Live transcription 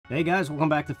Hey guys, welcome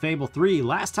back to Fable 3.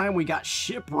 Last time we got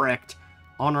shipwrecked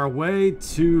on our way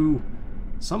to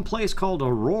some place called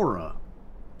Aurora.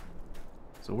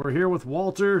 So we're here with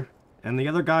Walter, and the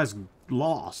other guy's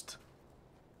lost.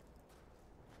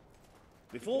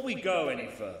 Before we go any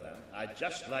further, I'd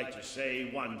just like to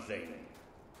say one thing.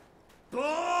 Balls!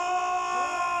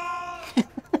 Did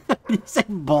you say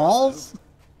balls?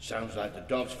 Sounds like the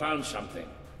dog's found something.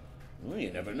 Well, you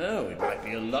never know. It might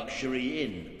be a luxury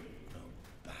inn. Oh,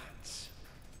 bats.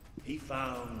 He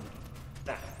found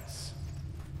bats.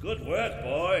 Good work,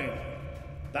 boy.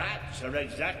 Bats are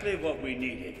exactly what we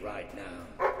needed right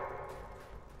now.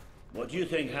 What do you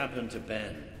think happened to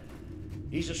Ben?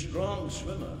 He's a strong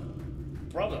swimmer.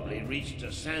 Probably reached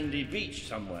a sandy beach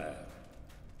somewhere.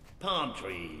 Palm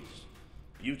trees,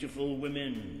 beautiful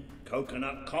women,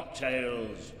 coconut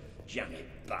cocktails. Jammy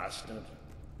bastard.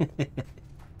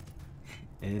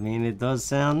 I mean, it does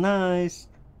sound nice.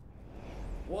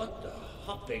 What the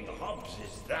hopping hobs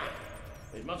is that?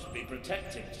 It must be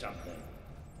protecting something.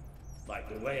 Like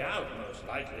the way out, most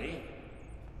likely.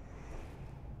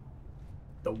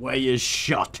 The way is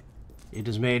shut. It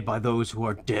is made by those who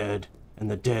are dead, and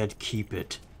the dead keep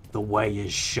it. The way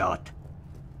is shut.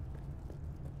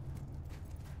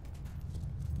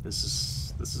 This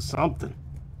is something.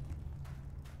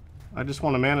 I just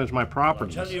want to manage my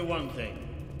properties. I'll tell you one thing.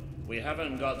 We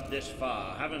haven't got this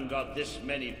far, haven't got this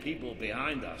many people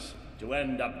behind us to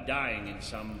end up dying in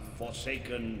some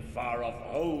forsaken, far-off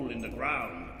hole in the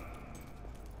ground.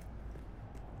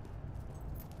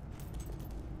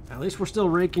 At least we're still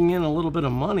raking in a little bit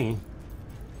of money.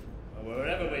 Well,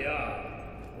 wherever we are,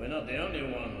 we're not the only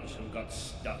ones who got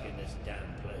stuck in this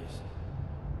damn place.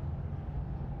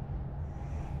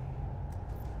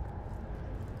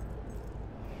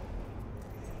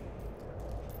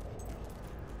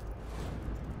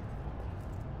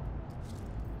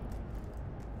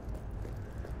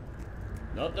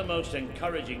 Not the most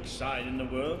encouraging sight in the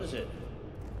world, is it?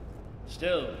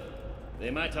 Still, they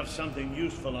might have something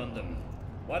useful on them.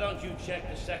 Why don't you check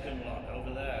the second lot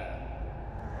over there?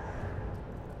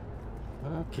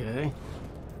 Okay.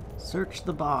 Search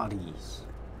the bodies.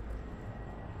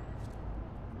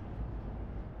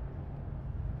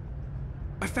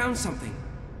 I found something.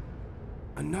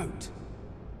 A note.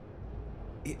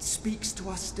 It speaks to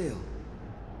us still.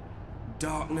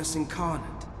 Darkness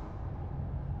incarnate.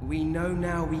 We know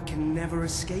now we can never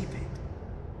escape it.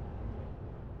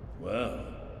 Well,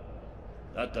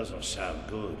 that doesn't sound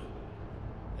good.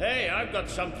 Hey, I've got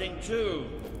something too.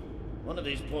 One of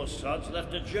these poor sods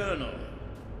left a journal.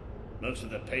 Most of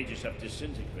the pages have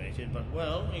disintegrated, but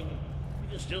well, you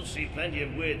can still see plenty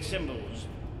of weird symbols.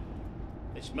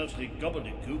 It's mostly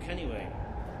gobbledygook anyway.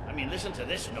 I mean, listen to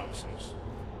this nonsense.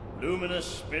 Luminous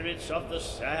spirits of the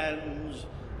sands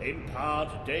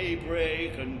impart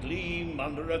daybreak and gleam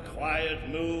under a quiet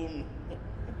moon.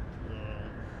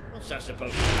 What's that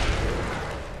supposed to be?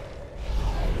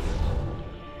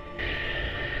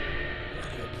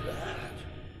 Look at that.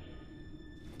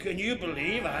 Can you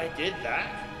believe I did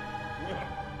that?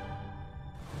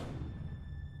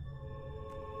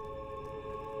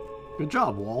 Good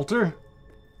job, Walter.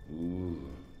 Ooh.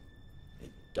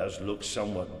 It does look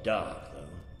somewhat dark, though.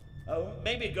 Oh,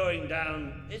 maybe going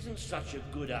down isn't such a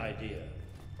good idea.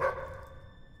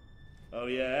 Oh,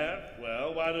 yeah?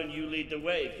 Well, why don't you lead the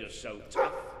way if you're so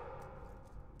tough?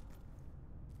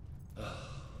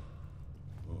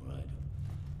 All right.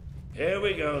 Here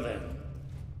we go, then.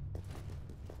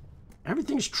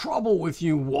 Everything's trouble with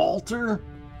you, Walter.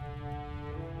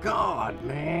 God,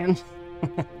 man.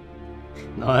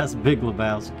 No, that's Big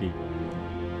Lebowski.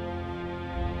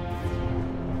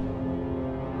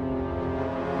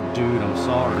 Dude, I'm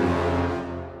sorry.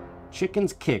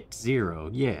 Chickens kicked, 0.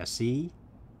 Yeah, see?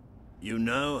 You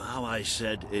know how I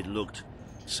said it looked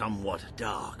somewhat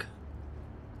dark?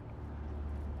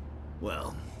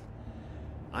 Well,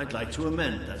 I'd like to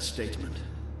amend that statement.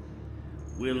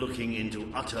 We're looking into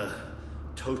utter,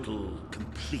 total,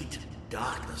 complete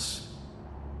darkness.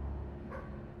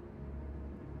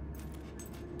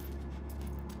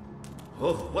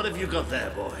 Oh, what have you got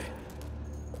there, boy?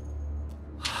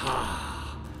 Ha!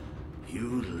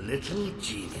 You little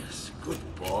genius. Good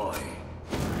boy.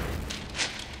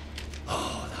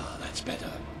 Oh, no, that's better.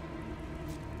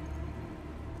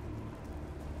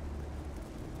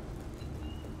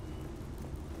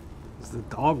 Is the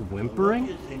dog whimpering? What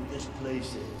do you think this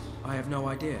place is? I have no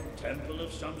idea. Temple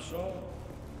of some sort?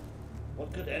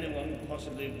 What could anyone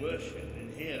possibly worship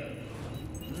in here?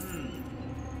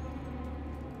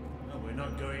 No, we're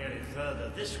not going any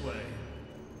further this way.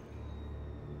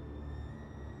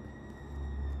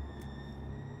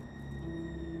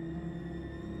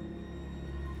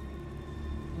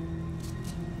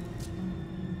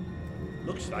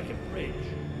 Looks like a bridge.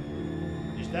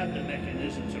 Is that the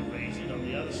mechanism to raise it on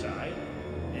the other side?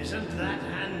 Isn't that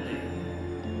handy?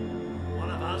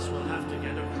 One of us will have to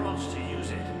get across to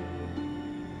use it.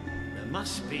 There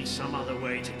must be some other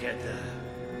way to get there.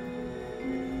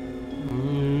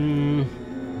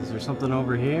 Is there something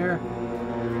over here?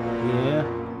 Yeah.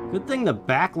 Good thing the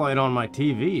backlight on my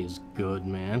TV is good,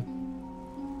 man.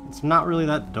 It's not really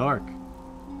that dark.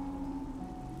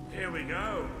 Here we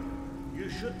go. You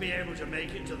should be able to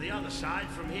make it to the other side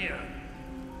from here.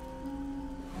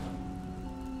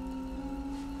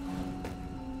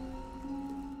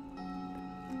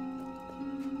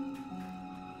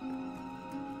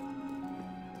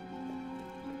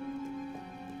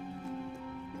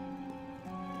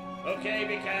 Okay,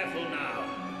 be careful now.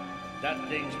 That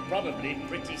thing's probably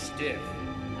pretty stiff,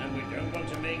 and we don't want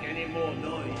to make any more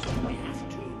noise if we have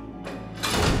to.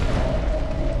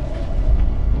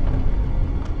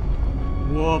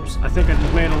 Whoops, I think I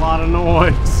just made a lot of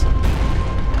noise.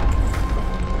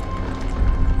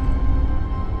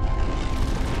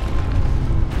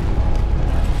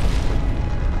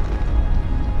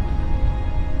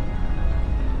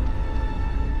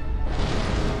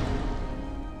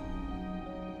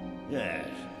 Yes.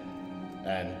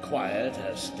 And quiet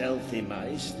as stealthy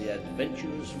mice, the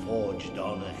adventurers forged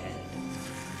on ahead.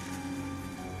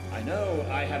 I know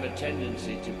I have a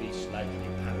tendency to be slightly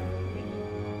paranoid,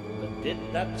 but did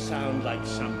that sound like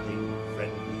something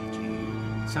friendly to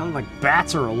you? Sounds like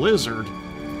bats or a lizard.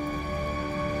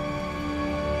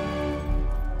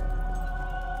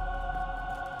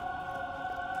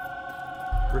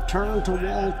 Return to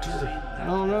Walter. I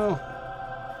don't know.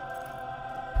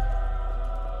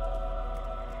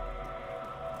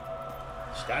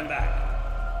 Stand back.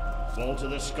 Walter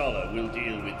the Scholar will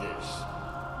deal with this.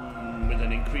 With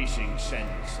an increasing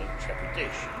sense of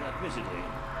trepidation, admittedly.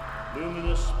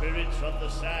 Luminous spirits of the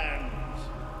sands,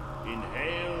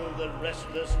 inhale the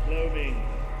restless gloaming.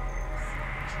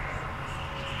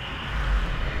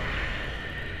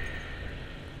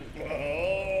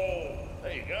 Oh,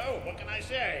 there you go. What can I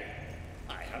say?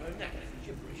 I have a knack for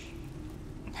gibberish.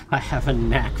 I have a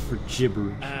knack for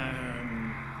gibberish.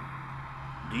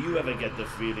 Do you ever get the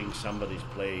feeling somebody's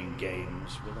playing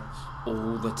games with us?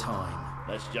 All the time.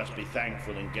 Let's just be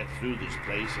thankful and get through this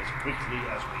place as quickly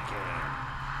as we can.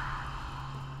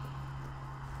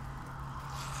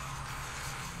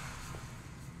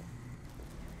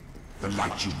 The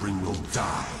light you bring will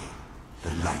die.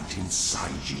 The light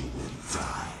inside you will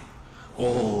die.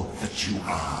 All that you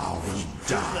are will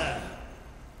die. There.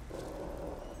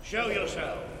 Show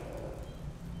yourself.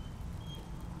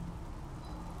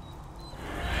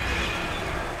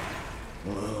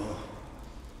 Well,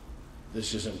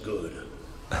 this isn't good.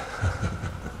 The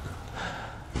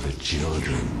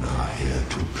children are here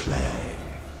to play.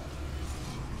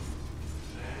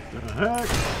 The heck?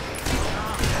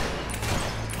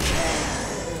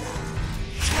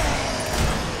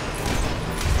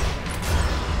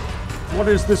 What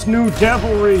is this new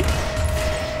devilry? Watch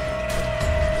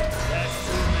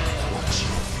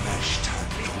your flesh turn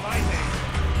to black.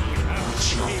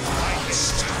 Watch your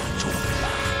hearts turn to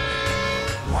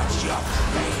black. Watch your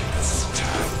face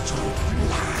turn to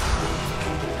black.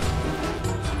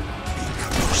 Be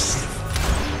corrosive.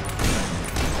 Be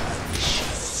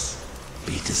malicious.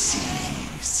 Be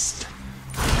deceased.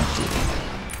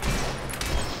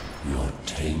 You're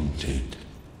tainted.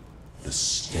 The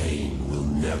stain will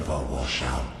never wash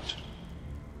out.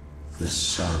 The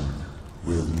sun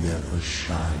will never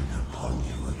shine upon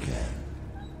you again.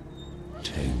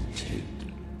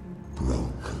 Tainted,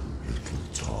 broken little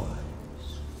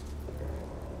toys.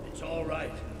 It's all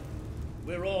right.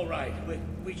 We're all right.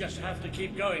 We just have to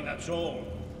keep going, that's all.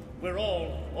 We're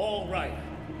all right.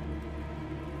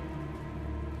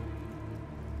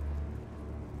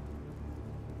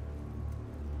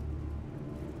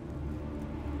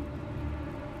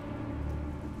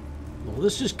 Well,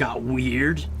 this just got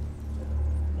weird.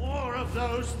 More of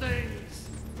those things!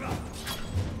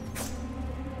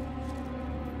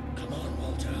 Come on,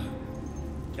 Walter.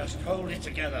 Just hold it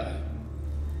together.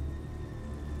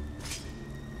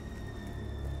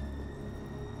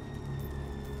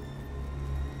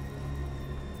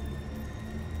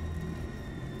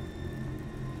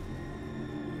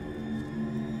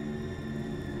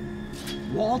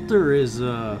 Walter is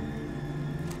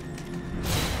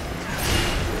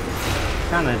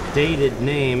kind of dated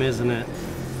name, isn't it?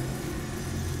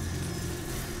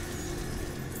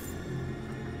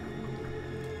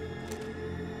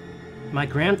 My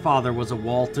grandfather was a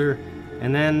Walter,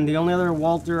 and then the only other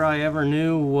Walter I ever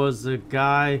knew was a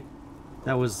guy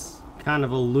that was kind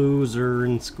of a loser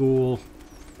in school.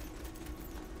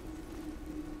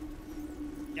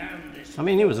 I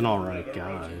mean, he was an alright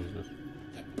guy.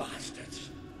 The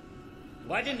bastards.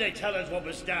 Why didn't they tell us what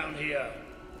was down here?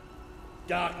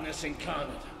 Darkness incarnate.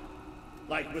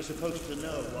 Like we're supposed to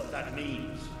know what that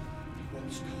means. It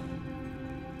won't stop.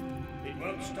 It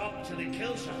won't stop till it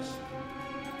kills us.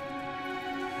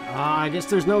 I guess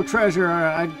there's no treasure.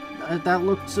 That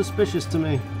looked suspicious to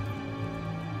me.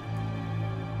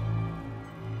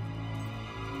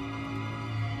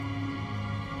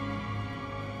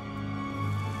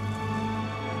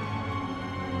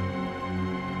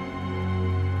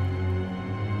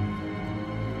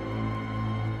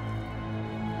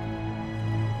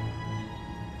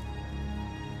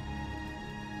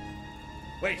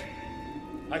 Wait.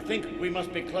 I think we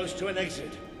must be close to an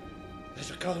exit.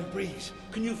 There's a cold breeze.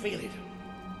 Can you feel it?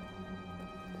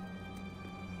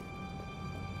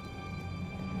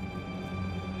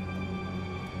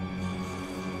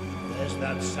 There's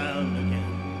that sound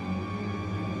again.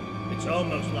 It's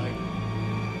almost like...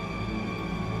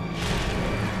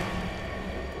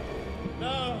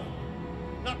 No!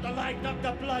 Not the light, not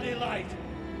the bloody light!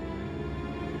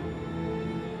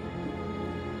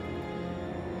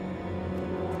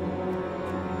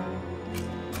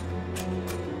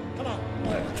 Come on,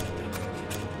 boy.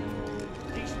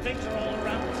 These things are all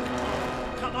around us.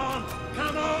 Come on!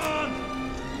 Come on!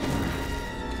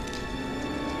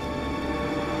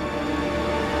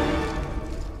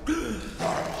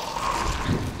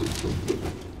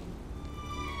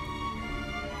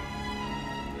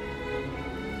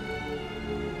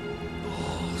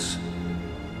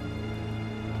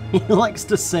 He likes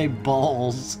to say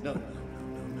balls. No,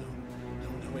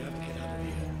 we have to get out of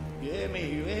here. You hear me?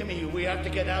 You hear me? We have to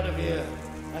get out of here.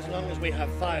 As long as we have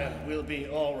fire, we'll be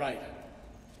all right.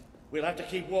 We'll have to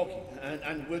keep walking,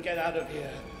 and we'll get out of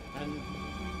here, and...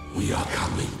 We are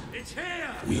coming. It's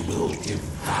here! We will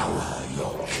devour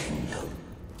your kingdom.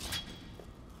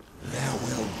 There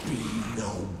will be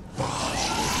no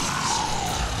bodies.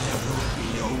 There will be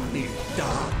only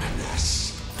darkness.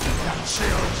 The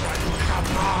children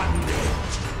command it.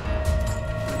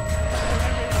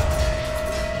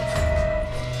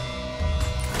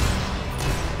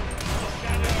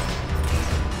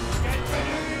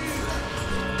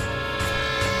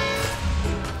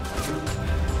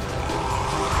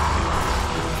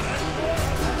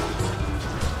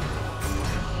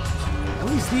 At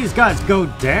least these guys go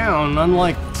down,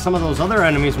 unlike some of those other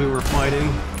enemies we were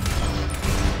fighting.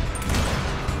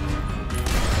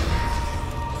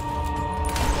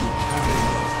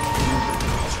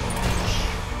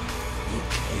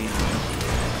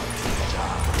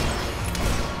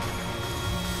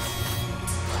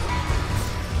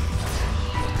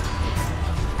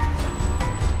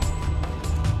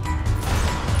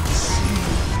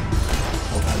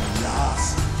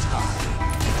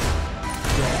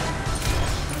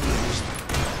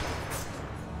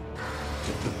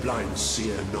 Blind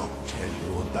seer not tell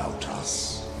you about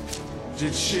us?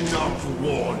 Did she not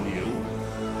warn you?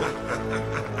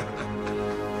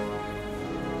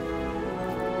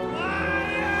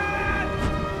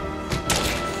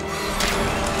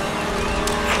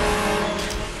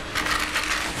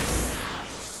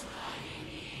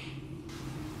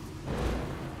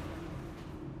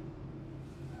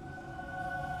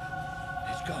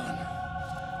 It's gone.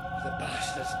 The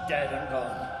bastard's dead and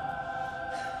gone.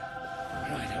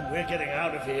 Right, and we're getting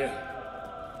out of here.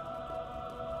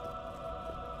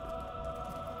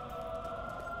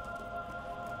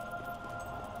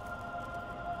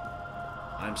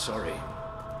 I'm sorry.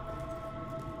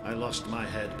 I lost my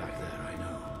head back there, I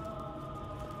know.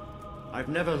 I've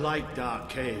never liked dark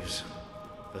caves,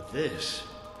 but this...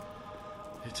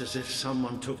 it's as if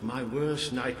someone took my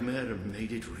worst nightmare and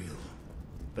made it real.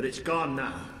 But it's gone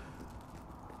now.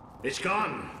 It's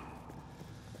gone!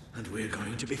 And we're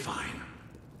going to be fine.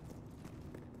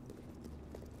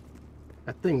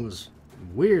 That thing was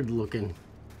weird looking.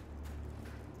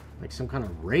 Like some kind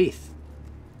of wraith.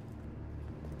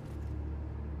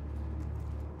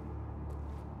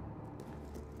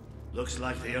 Looks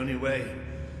like the only way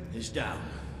is down.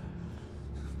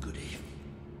 Good evening.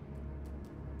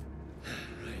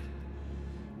 Right.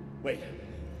 Wait.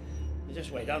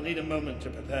 Just wait. I'll need a moment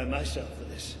to prepare myself for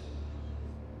this.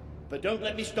 But don't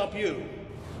let me stop you.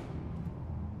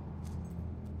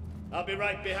 I'll be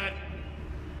right behind.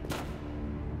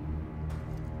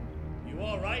 You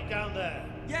all right down there?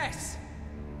 Yes!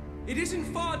 It isn't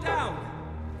far down!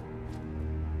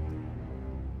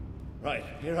 Right,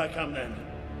 here I come then.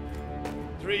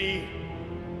 3,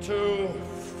 2,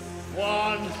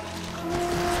 1.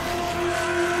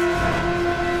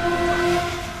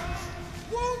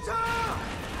 Walter!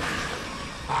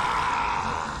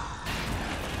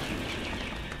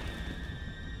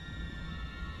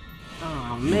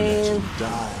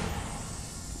 die.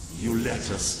 You let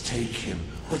us take him,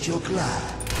 but you're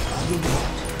glad, are you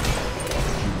not?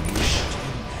 You wished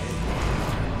him pain.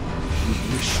 You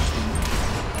wished him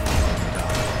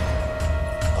die.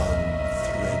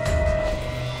 Unthreaded.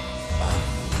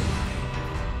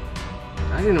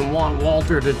 I didn't want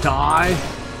Walter to die.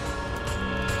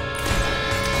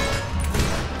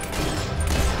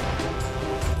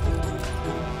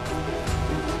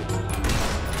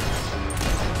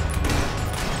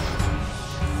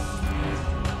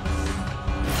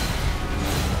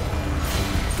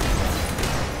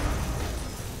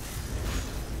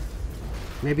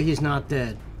 Maybe he's not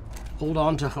dead. Hold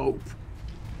on to hope.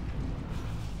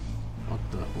 What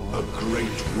the hell? A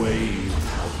great wave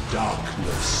of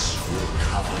darkness will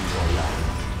cover your land.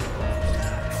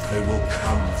 They will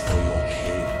come for your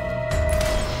king.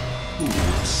 Who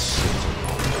will sit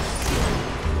upon the throne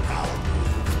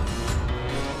proudly?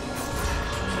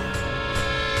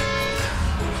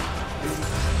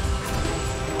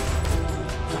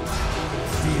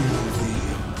 Feel the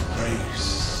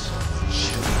embrace of the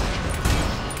children.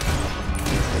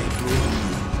 They bring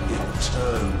you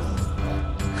eternal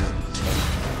content.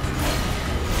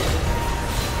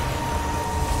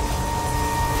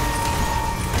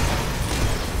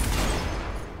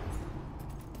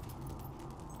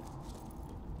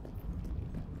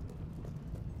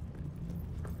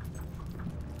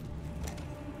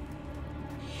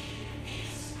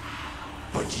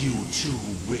 But you too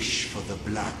wish for the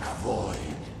black void.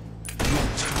 You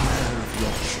tire of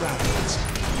your travels,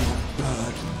 your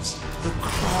burdens, the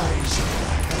cries of the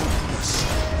helpless,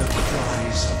 the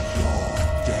cries of your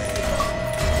dead.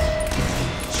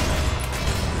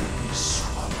 Please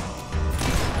swallow.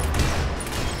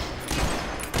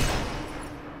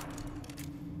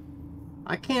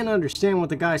 I can't understand what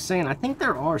the guy's saying. I think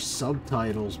there are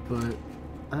subtitles, but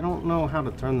I don't know how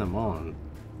to turn them on.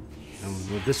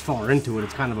 And with this far into it,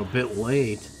 it's kind of a bit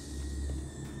late.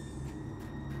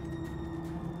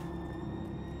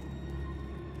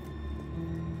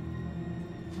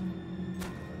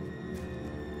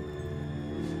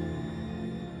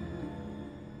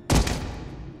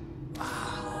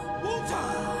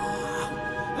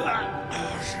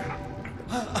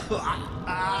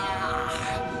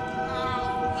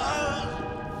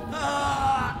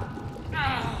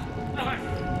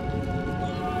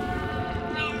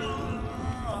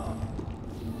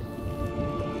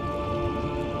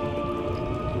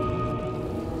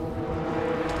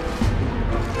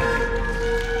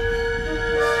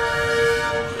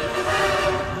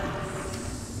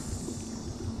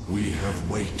 We have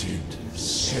waited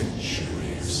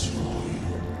centuries for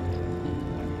you.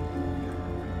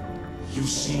 You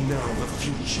see now the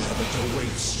future that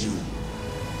awaits you.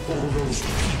 All those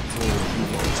people you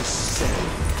want to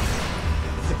save.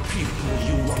 The people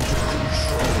you want to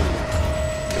control.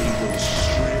 They will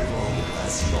shrivel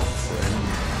as your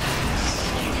friends.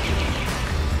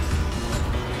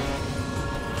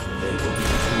 They will be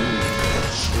food for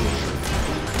children.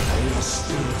 They are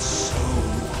still so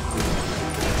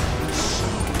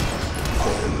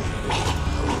hungry.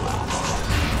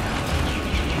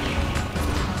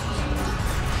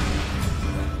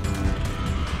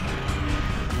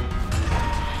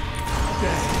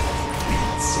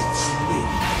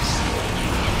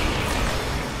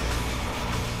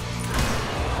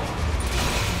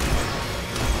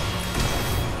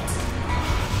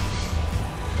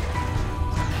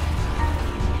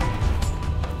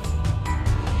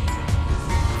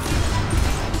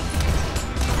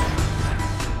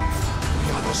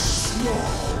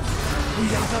 We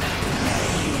are the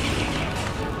prey.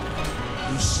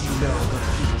 You see now the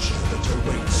future that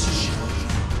awaits you.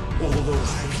 All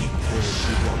those people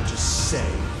you want to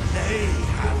save. They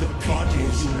have the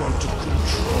bodies you want to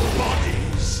control.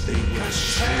 Bodies they will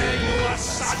tear you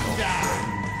asunder.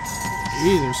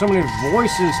 Gee, there's so many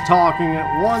voices talking at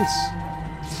once.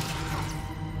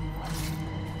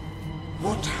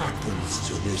 What happens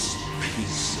to this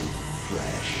piece of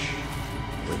flesh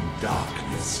when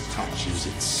darkness touches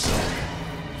its soul?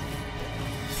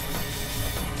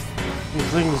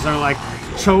 These things are like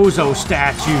Chozo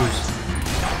statues.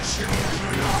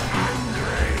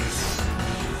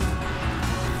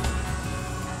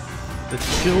 The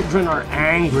children are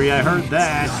angry, I heard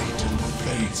that. Night and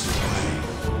fades away.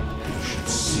 You should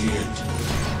see it.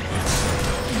 It's a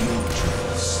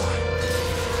beautiful sight.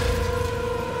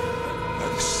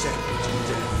 Accept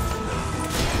death now.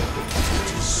 It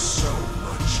is so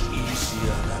much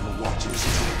easier than what is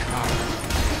to come.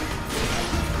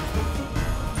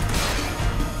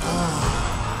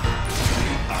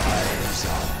 Eyes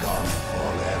are gone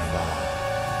forever.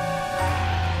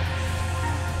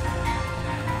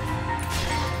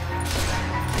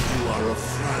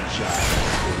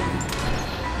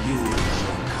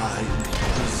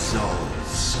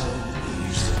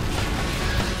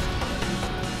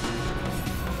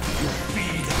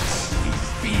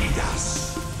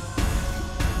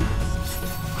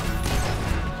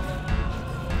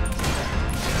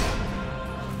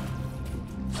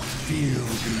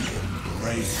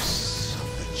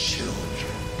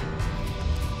 children.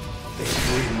 They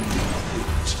bring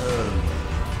eternal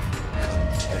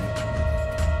contentment.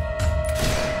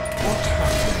 What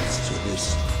happens to this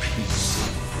piece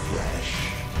of flesh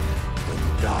when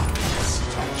darkness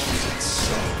touches its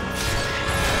soul?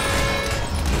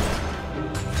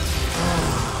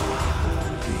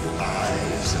 The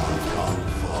eyes are gone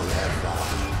forever.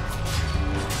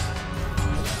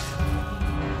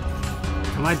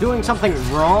 Am I doing something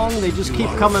wrong? They just keep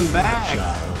coming back.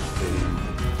 Fragile thing.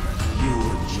 You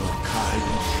and your kind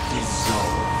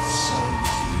dissolve so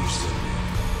easily.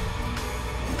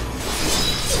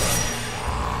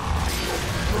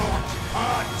 Not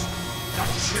hurt. The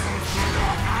children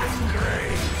are angry.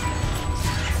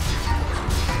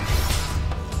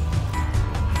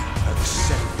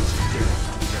 Accept death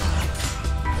now.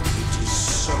 It is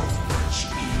so much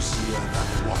easier than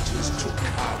what is to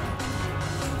come.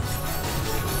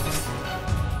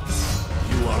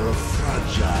 You are a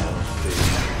fragile thing.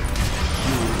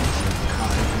 You and your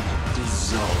kind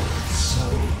dissolve so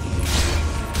easily.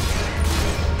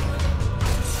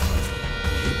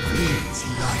 It bleeds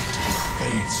light and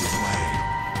fades away.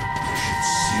 You should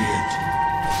see it.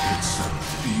 It's a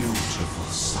beautiful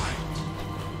sight.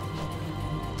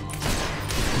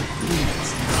 It bleeds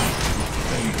light and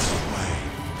fades away.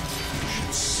 You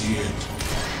should see it.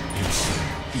 It's a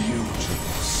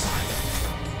beautiful sight.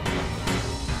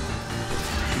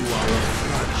 You are a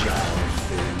fragile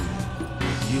thing.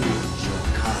 You and your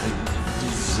kind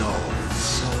dissolve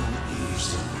so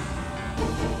easily.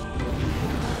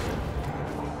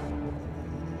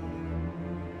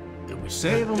 Did we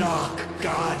save The them? Dark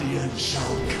Guardian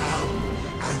shall come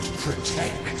and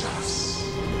protect us.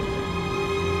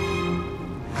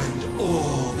 And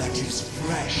all that is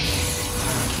fresh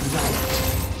and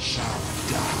light shall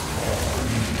die.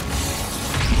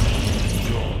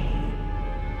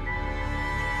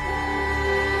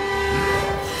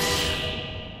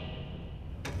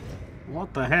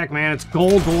 What the heck, man? It's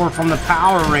Goldor from the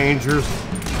Power Rangers.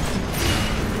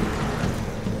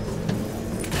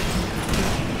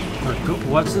 Or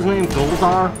what's his name?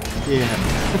 Goldar? Yeah.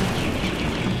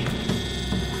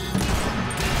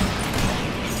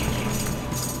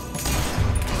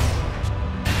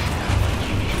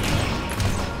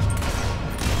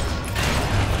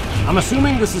 I'm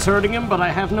assuming this is hurting him, but I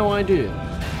have no idea.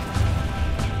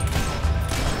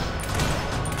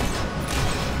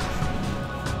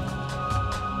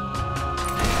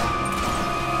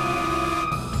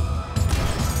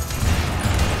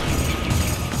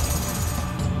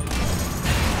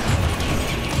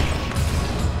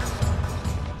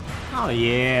 Oh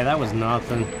yeah, that was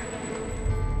nothing.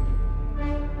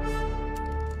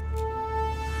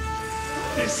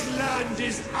 This land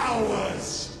is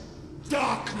ours.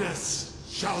 Darkness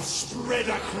shall spread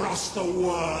across the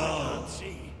world.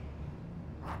 See?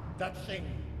 That thing.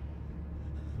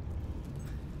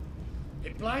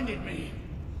 It blinded me.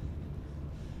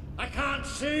 I can't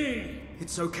see.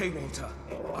 It's okay, Walter.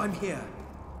 I'm here.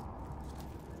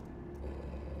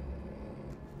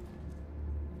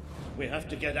 We have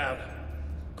to get out.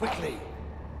 Quickly.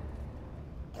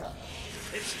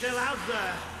 It's still out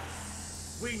there.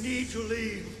 We need to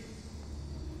leave.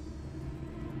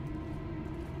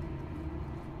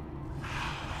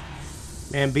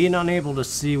 Man, being unable to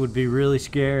see would be really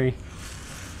scary.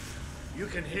 You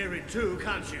can hear it too,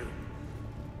 can't you?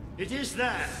 It is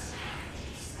there.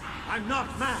 I'm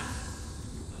not mad.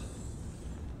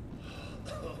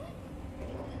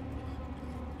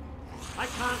 I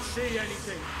can't see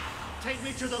anything. Take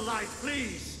me to the light,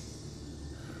 please.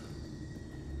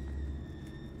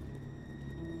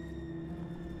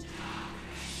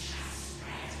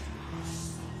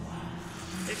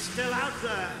 It's still out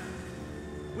there.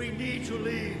 We need to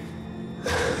leave.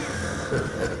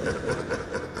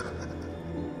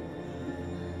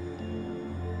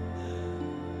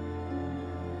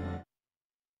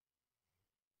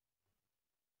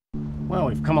 Well,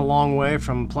 we've come a long way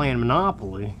from playing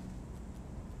Monopoly.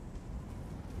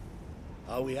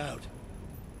 Are we out?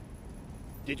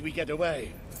 Did we get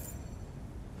away?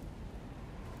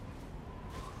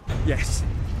 Yes.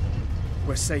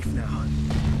 We're safe now.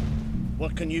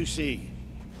 What can you see?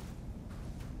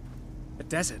 A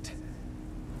desert.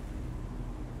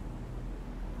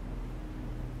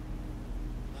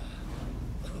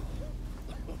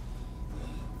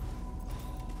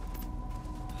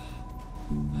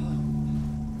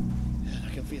 I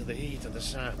can feel the heat and the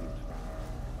sand.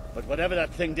 But whatever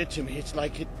that thing did to me, it's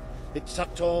like it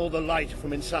sucked all the light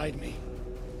from inside me.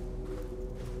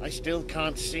 I still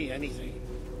can't see anything.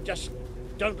 Just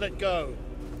don't let go.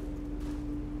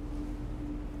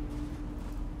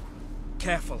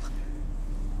 Careful.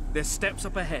 There's steps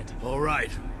up ahead. All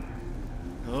right.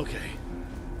 Okay.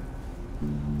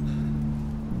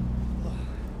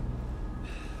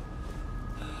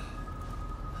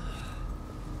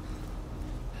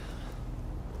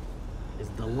 Is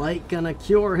the light gonna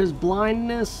cure his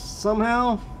blindness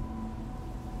somehow?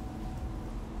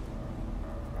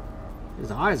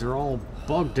 His eyes are all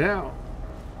bugged out.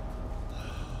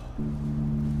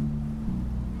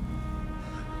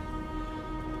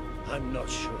 I'm not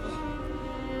sure.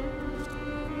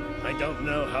 I don't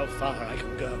know how far I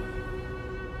can go.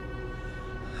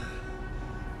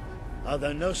 Are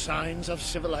there no signs of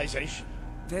civilization?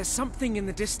 There's something in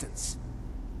the distance.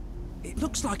 It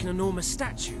looks like an enormous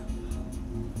statue.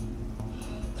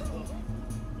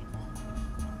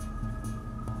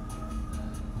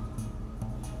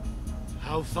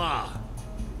 How far?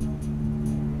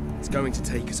 It's going to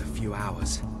take us a few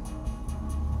hours.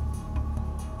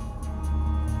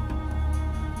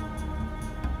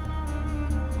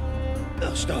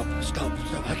 No, stop.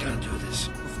 I can't do this.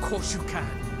 Of course you can.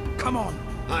 Come on.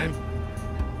 I'm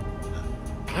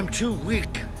too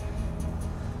weak.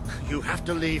 You have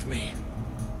to leave me.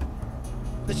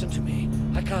 Listen to me.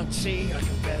 I can't see. I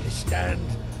can barely stand.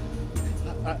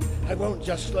 I won't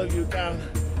just slow you down.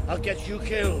 I'll get you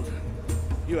killed.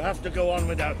 You have to go on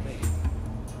without me.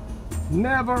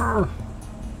 Never!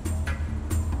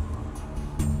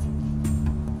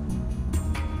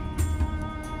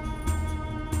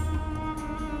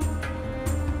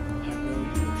 I'm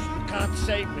no use. You can't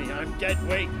save me. I'm dead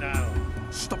weight now.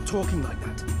 Stop talking like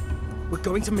that. We're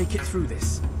going to make it through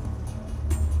this.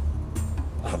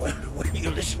 Oh, well, will you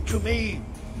listen to me?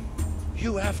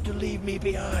 You have to leave me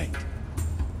behind.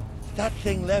 That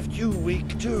thing left you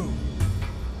weak too.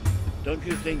 Don't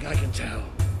you think I can tell?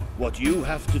 What you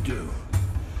have to do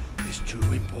is too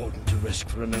important to risk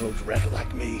for an old wreck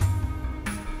like me.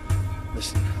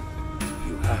 Listen,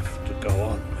 you have to go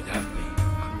on without me.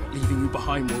 I'm not leaving you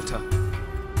behind, Walter.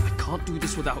 I can't do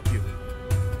this without you.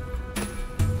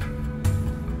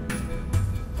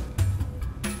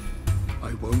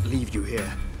 I won't leave you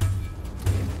here.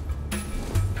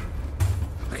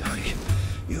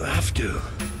 You have to.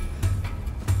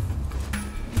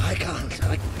 I can't.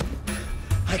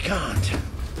 I can't.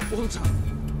 Walter!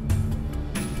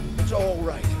 It's all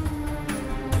right.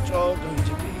 It's all going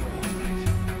to be all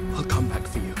right. I'll come back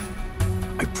for you.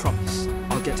 I promise.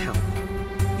 I'll get help.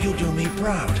 You'll do me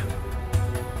proud.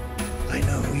 I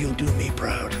know you'll do me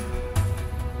proud.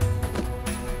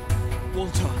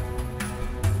 Walter!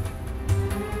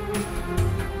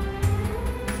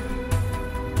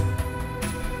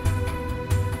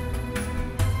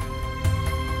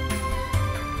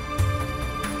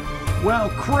 Well,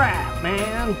 crap,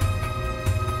 man.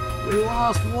 We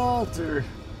lost Walter.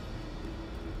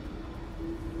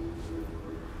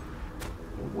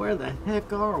 Where the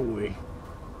heck are we?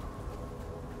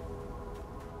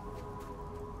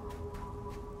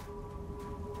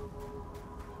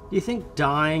 Do you think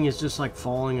dying is just like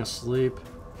falling asleep?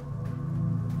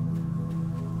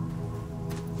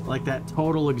 Like that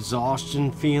total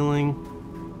exhaustion feeling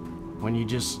when you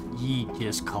just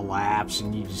collapse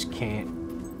and you just can't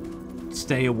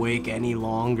stay awake any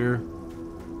longer?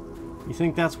 You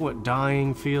think that's what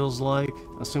dying feels like?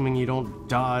 Assuming you don't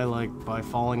die like by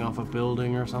falling off a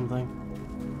building or something?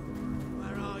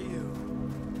 Where are you?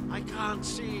 I can't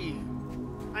see.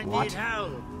 I What? need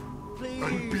help. Please.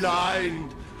 I'm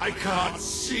blind. I can't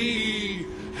see.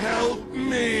 Help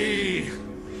me.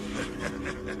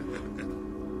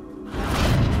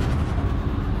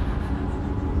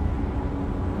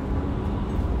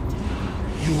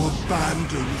 You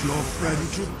abandoned your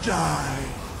friend to die.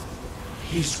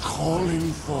 He's calling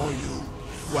for you,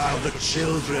 while the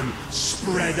children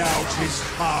spread out his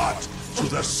heart to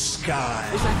the sky.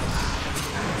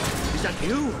 Is that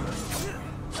you?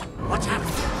 What's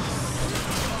happened?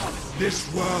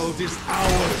 This world is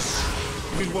ours.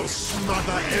 We will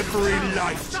smother every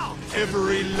life,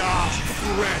 every last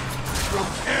breath, from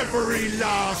every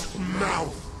last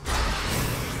mouth.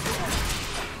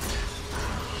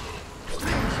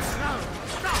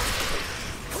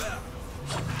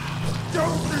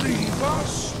 Don't leave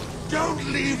us! Don't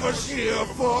leave us here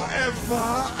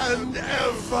forever and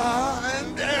ever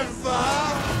and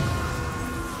ever!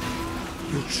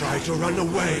 You try to run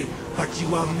away, but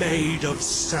you are made of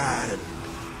sand.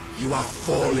 You are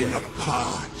falling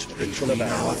apart between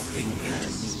our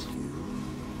fingers.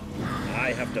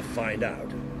 I have to find out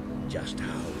just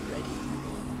how ready you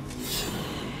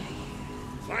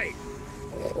are. Fight!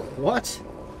 What?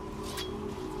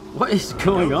 What is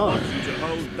going on? I want you to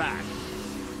hold back.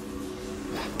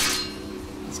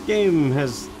 This game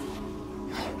has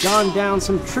gone down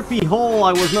some trippy hole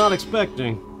I was not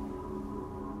expecting.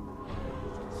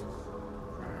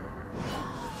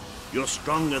 You're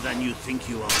stronger than you think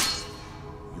you are.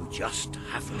 You just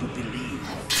have to believe.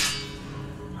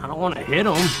 I don't want to hit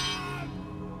him.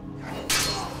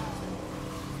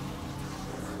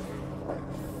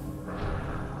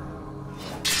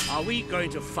 Are we going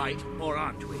to fight, or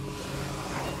aren't we?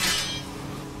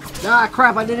 Ah,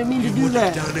 crap, I didn't mean to do Would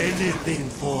have that. done anything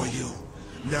for you.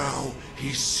 Now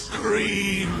he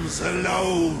screams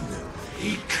alone.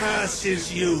 He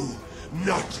curses you.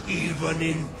 Not even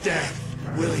in death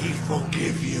will he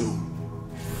forgive you.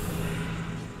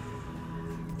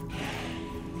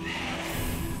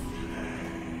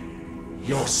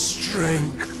 Your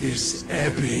strength is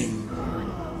ebbing.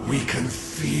 We can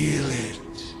feel it.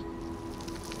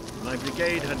 My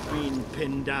brigade had been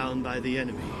pinned down by the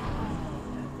enemy,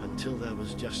 until there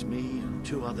was just me and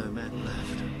 2 other men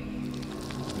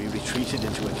left. We retreated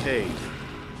into a cave,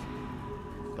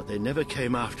 but they never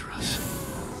came after us.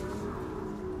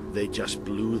 They just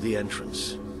blew the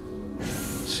entrance,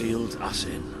 sealed us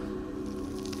in.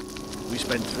 We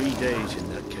spent 3 days in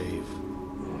that cave.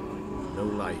 No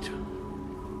light,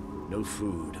 no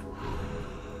food.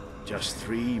 Just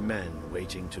 3 men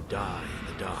waiting to die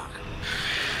in the dark.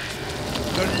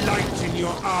 The light in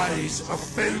your eyes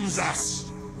offends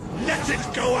us. Let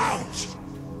it go out!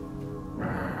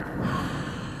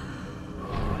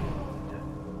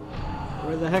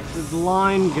 Where the heck did the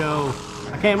line go?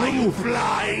 I can't Are you move.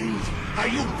 blind? Are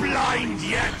you blind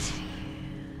yet?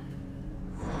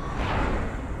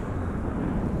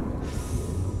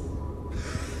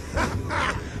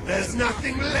 There's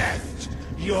nothing left.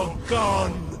 You're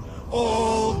gone.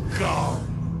 All gone.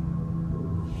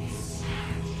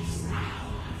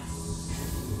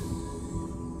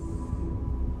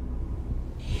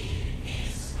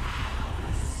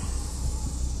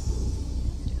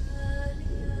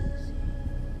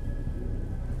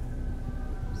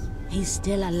 He's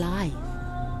still alive.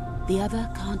 The other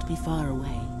can't be far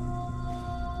away.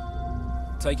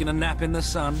 Taking a nap in the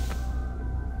sun?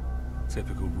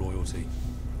 Typical royalty.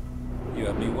 You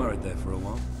had me worried there for a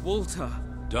while. Walter!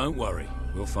 Don't worry,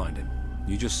 we'll find him.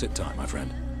 You just sit tight, my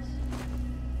friend.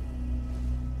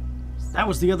 That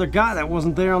was the other guy that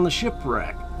wasn't there on the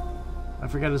shipwreck. I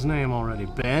forgot his name already.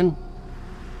 Ben?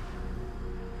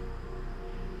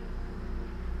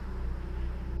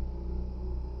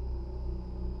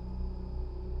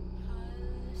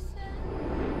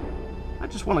 I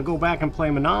just want to go back and play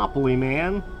Monopoly,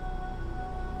 man.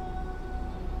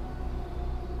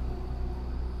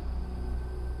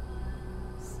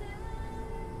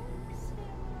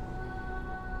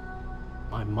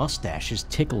 My mustache is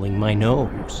tickling my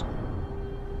nose.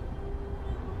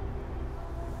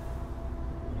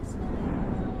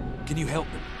 Can you help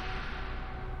them?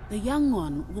 The young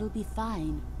one will be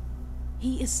fine.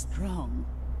 He is strong.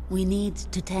 We need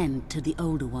to tend to the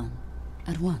older one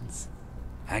at once.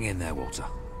 Hang in there, Walter.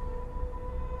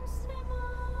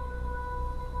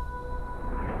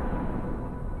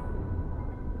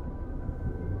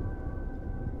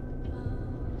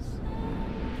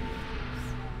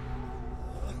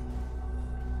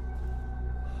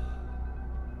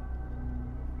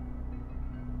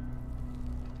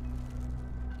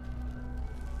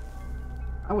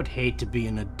 I would hate to be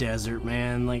in a desert,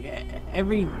 man. Like,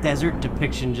 every desert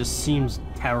depiction just seems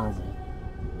terrible.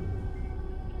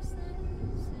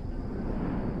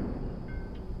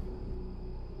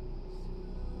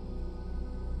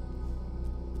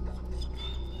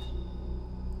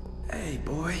 Hey,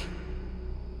 boy.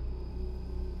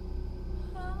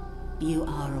 You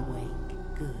are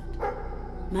awake. Good.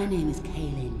 My name is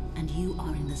Kaelin, and you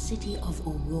are in the city of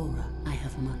Aurora. I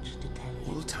have much to tell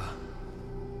you. Walter.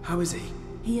 How is he?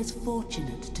 He is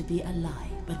fortunate to be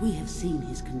alive, but we have seen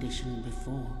his condition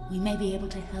before. We may be able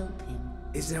to help him.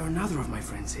 Is there another of my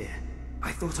friends here?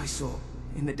 I thought I saw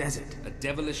in the desert. A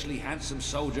devilishly handsome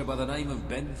soldier by the name of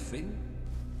Ben Finn?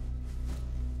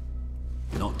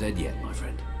 Not dead yet, my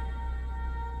friend.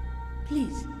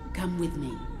 Please, come with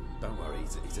me. Don't worry,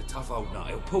 he's a tough old nut.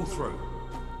 He'll pull through.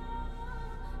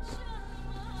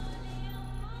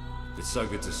 It's so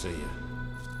good to see you.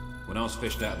 When I was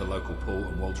fished out of the local port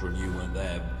and Walter and you weren't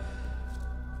there,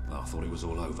 well, I thought it was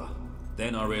all over.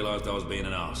 Then I realised I was being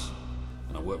an arse,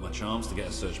 and I worked my charms to get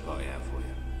a search party out for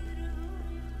you.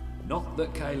 Not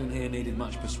that Kaelin here needed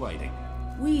much persuading.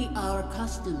 We are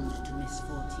accustomed to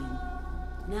misfortune.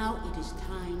 Now it is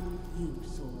time you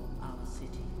saw our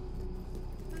city.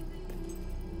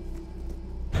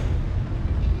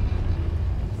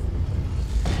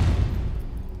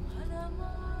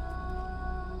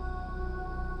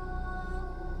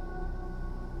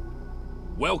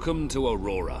 Welcome to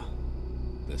Aurora,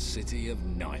 the city of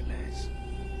nightmares.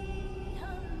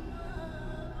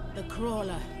 The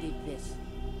crawler did this.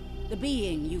 The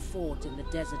being you fought in the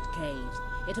desert caves.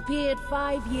 It appeared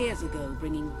 5 years ago,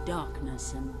 bringing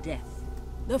darkness and death.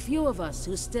 The few of us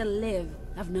who still live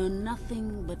have known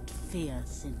nothing but fear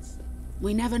since.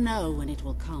 We never know when it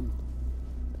will come.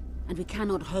 And we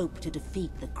cannot hope to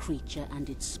defeat the creature and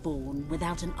its spawn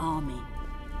without an army.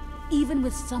 Even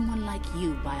with someone like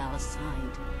you by our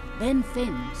side, Ben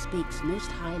Finn speaks most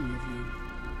highly of you.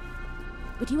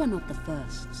 But you are not the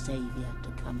first savior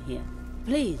to come here.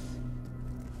 Please,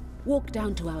 walk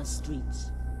down to our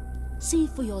streets. See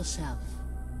for yourself.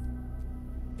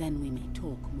 Then we may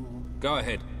talk more. Go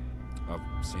ahead.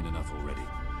 I've seen enough already.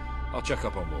 I'll check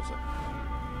up on Walter.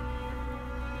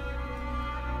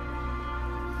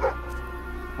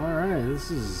 Alright,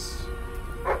 this is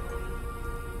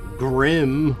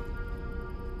grim.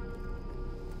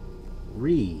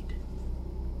 Read.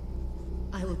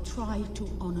 I will try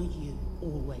to honor you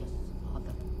always,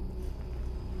 Father.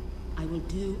 I will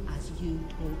do as you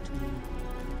taught me.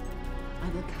 I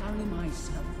will carry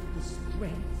myself with the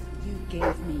strength you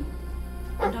gave me.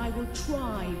 And I will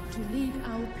try to lead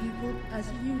our people as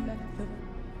you left them.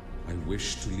 I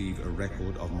wish to leave a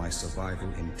record of my survival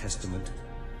in testament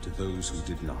to those who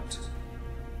did not.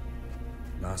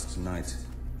 Last night,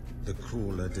 the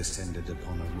crawler descended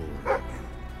upon Aurora again.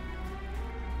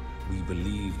 We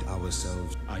believed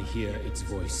ourselves. I hear its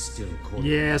voice still calling.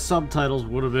 Yeah, subtitles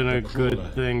would have been a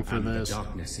good thing for and this. The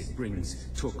darkness it brings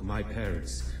took my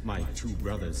parents, my 2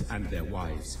 brothers, and their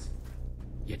wives.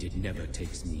 Yet it never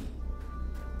takes me.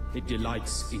 It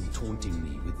delights in taunting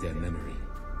me with their memory.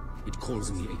 It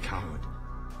calls me a coward.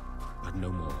 But no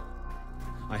more.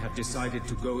 I have decided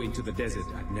to go into the desert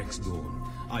at next dawn.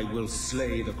 I will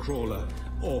slay the crawler,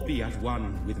 or be at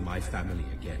one with my family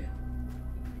again.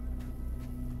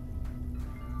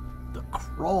 The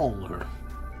crawler.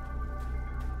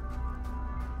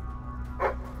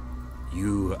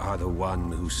 You are the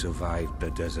one who survived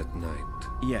the desert night.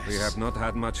 Yes. We have not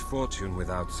had much fortune with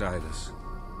outsiders.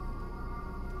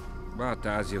 But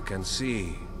as you can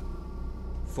see,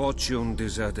 fortune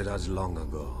deserted us long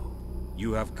ago.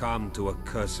 You have come to a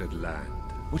cursed land.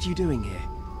 What are you doing here?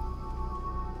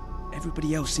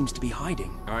 Everybody else seems to be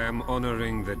hiding. I am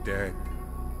honoring the dead.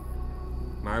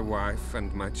 My wife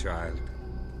and my child.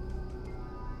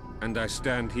 And I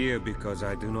stand here because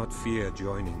I do not fear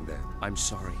joining them. I'm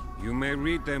sorry. You may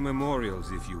read their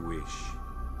memorials if you wish.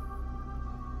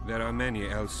 There are many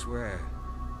elsewhere.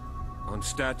 On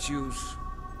statues,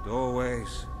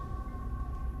 doorways.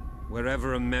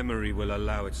 Wherever a memory will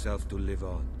allow itself to live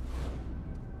on.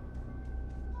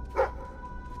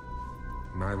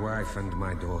 My wife and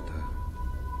my daughter.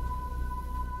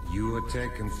 You were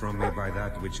taken from me by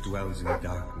that which dwells in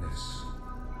darkness.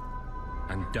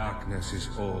 And darkness is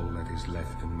all that is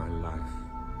left in my life.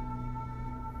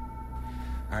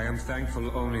 I am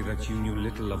thankful only that you knew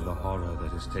little of the horror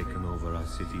that has taken over our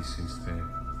city since then.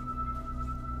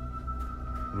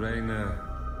 Raina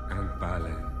and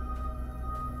Bale,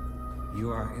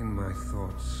 you are in my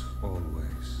thoughts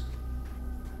always.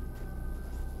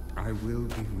 I will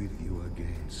be with you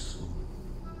again soon.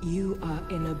 You are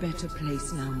in a better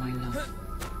place now, my love.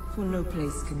 For no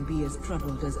place can be as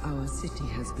troubled as our city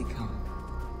has become.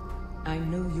 I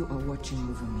know you are watching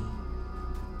over me.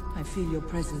 I feel your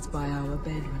presence by our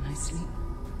bed when I sleep.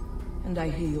 And I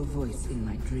hear your voice in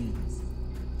my dreams.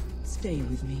 Stay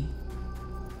with me.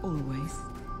 Always.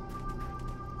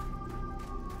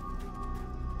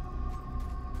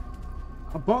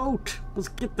 A boat! Let's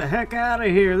get the heck out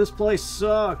of here. This place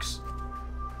sucks.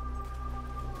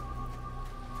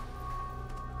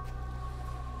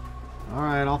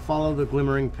 Alright, I'll follow the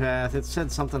glimmering path. It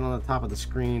said something on the top of the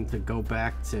screen to go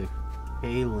back to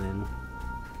Kaylin.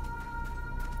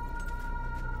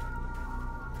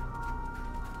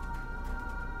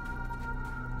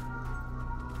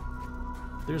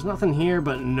 There's nothing here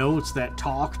but notes that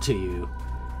talk to you.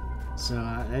 So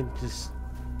I just...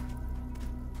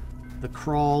 The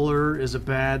crawler is a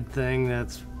bad thing.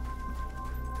 That's...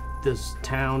 This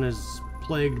town is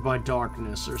plagued by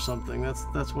darkness or something.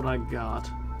 That's what I got.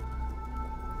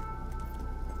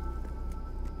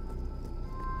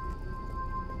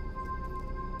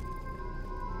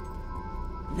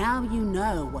 Now you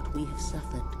know what we have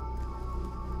suffered.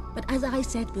 But as I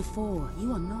said before,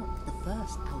 you are not the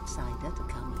first outsider to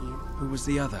come here. Who was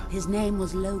the other? His name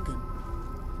was Logan,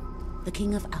 the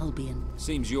King of Albion.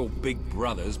 Seems your big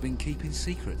brother's been keeping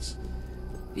secrets.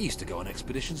 He used to go on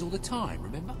expeditions all the time,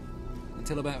 remember?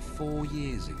 Until about 4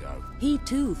 years ago. He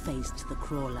too faced the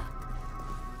crawler.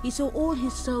 He saw all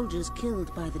his soldiers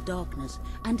killed by the darkness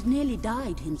and nearly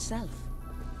died himself.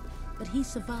 But he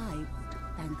survived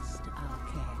thanks to our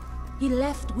care. He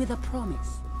left with a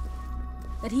promise.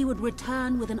 that he would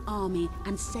return with an army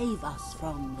and save us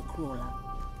from the crawler.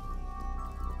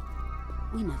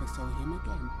 We never saw him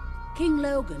again. King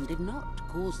Logan did not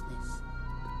cause this,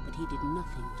 but he did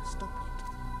nothing to stop it.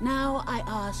 Now I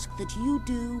ask that you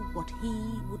do what he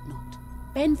would not.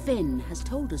 Ben Finn has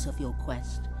told us of your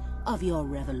quest, of your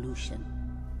revolution.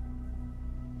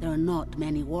 There are not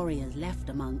many warriors left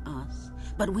among us,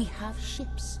 but we have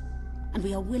ships, and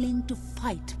we are willing to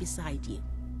fight beside you.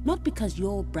 Not because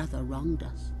your brother wronged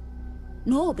us,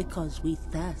 nor because we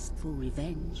thirst for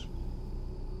revenge,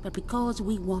 but because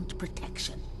we want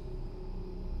protection.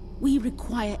 We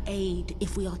require aid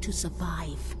if we are to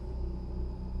survive.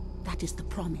 That is the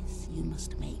promise you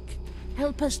must make.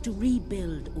 Help us to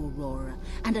rebuild Aurora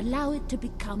and allow it to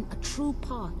become a true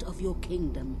part of your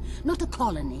kingdom. Not a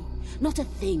colony, not a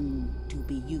thing to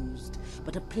be used,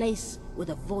 but a place with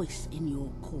a voice in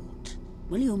your court.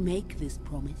 Will you make this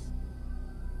promise?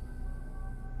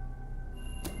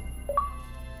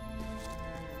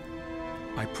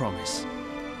 I promise.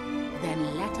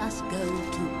 Then let us go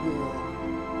to war.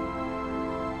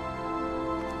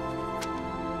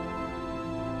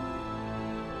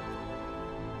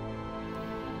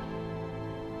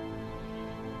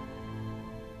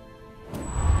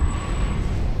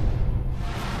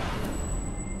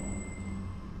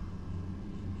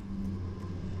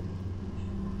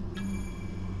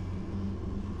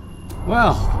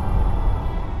 Well,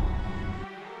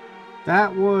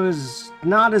 that was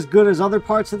not as good as other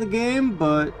parts of the game,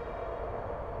 but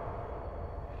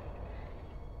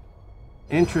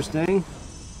interesting.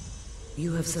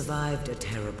 You have survived a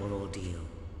terrible ordeal,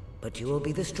 but you will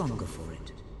be the stronger for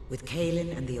it. With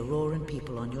Kaelin and the Auroran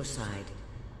people on your side,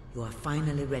 you are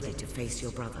finally ready to face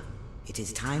your brother. It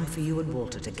is time for you and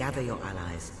Walter to gather your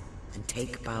allies and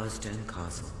take Bowerstone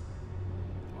Castle.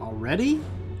 Already?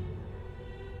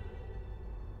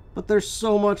 But there's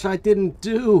so much I didn't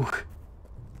do.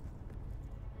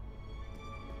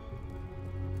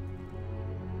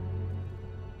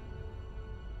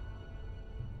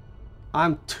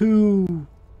 I'm 2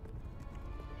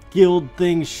 guild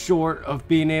things short of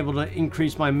being able to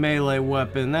increase my melee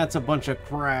weapon. That's a bunch of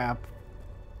crap.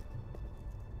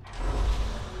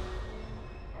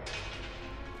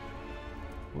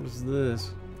 What is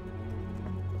this?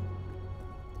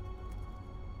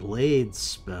 Blade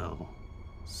spell.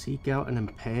 Seek out and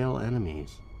impale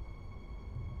enemies.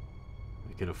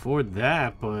 We could afford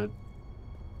that, but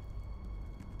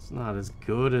it's not as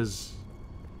good as...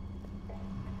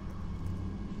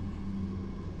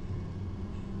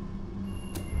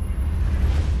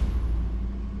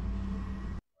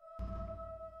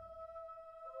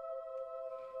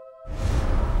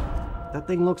 That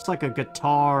thing looks like a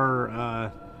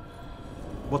guitar,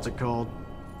 what's it called?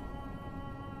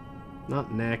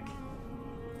 Not neck.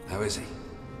 How is he?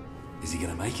 Is he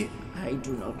gonna make it? I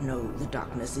do not know. The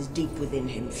darkness is deep within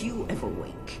him. Few ever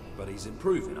wake. But he's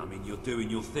improving. I mean, you're doing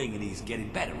your thing and he's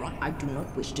getting better, right? I do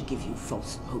not wish to give you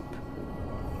false hope.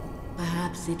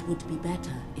 Perhaps it would be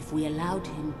better if we allowed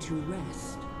him to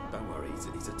rest. Don't worry,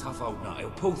 he's a tough old nut.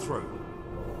 He'll pull through.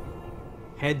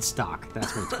 Headstock,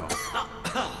 that's what it's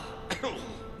called.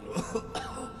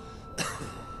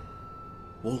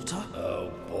 Walter?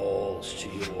 Oh, balls to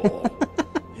you all.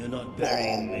 You're not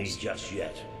burying me just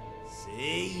yet.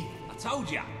 See? I told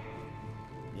ya!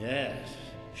 Yes.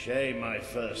 Shame my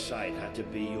first sight had to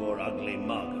be your ugly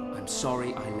mug. I'm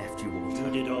sorry I left you, Walter.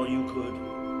 You did all you could.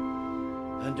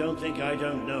 And don't think I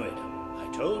don't know it. I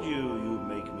told you you'd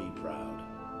make me proud.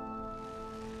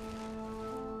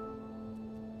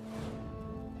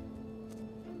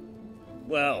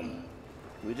 Well,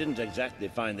 we didn't exactly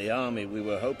find the army we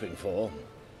were hoping for.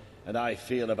 And I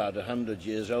feel about 100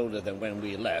 years older than when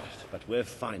we left, but we're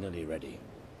finally ready.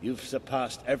 You've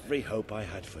surpassed every hope I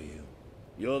had for you.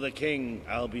 You're the king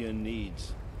Albion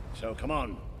needs. So come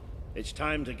on. It's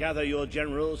time to gather your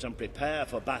generals and prepare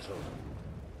for battle.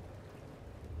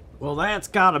 Well, that's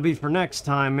gotta be for next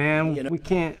time, man. You know, we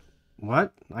can't...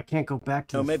 What? I can't go back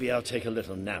to... No, maybe I'll take a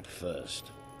little nap first.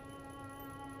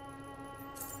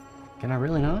 Can I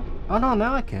really not? Oh, no,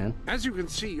 now I can. As you can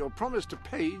see, your promise to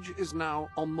Paige is now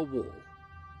on the wall.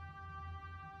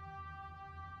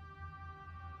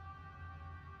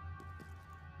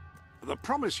 The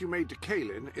promise you made to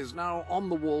Kaelin is now on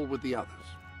the wall with the others.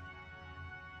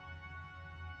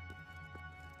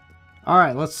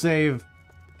 Alright, let's save.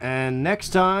 And next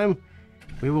time,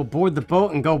 we will board the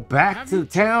boat and go back to the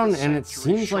town, and it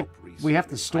seems like we have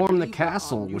to storm the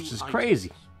castle, which is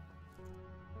crazy.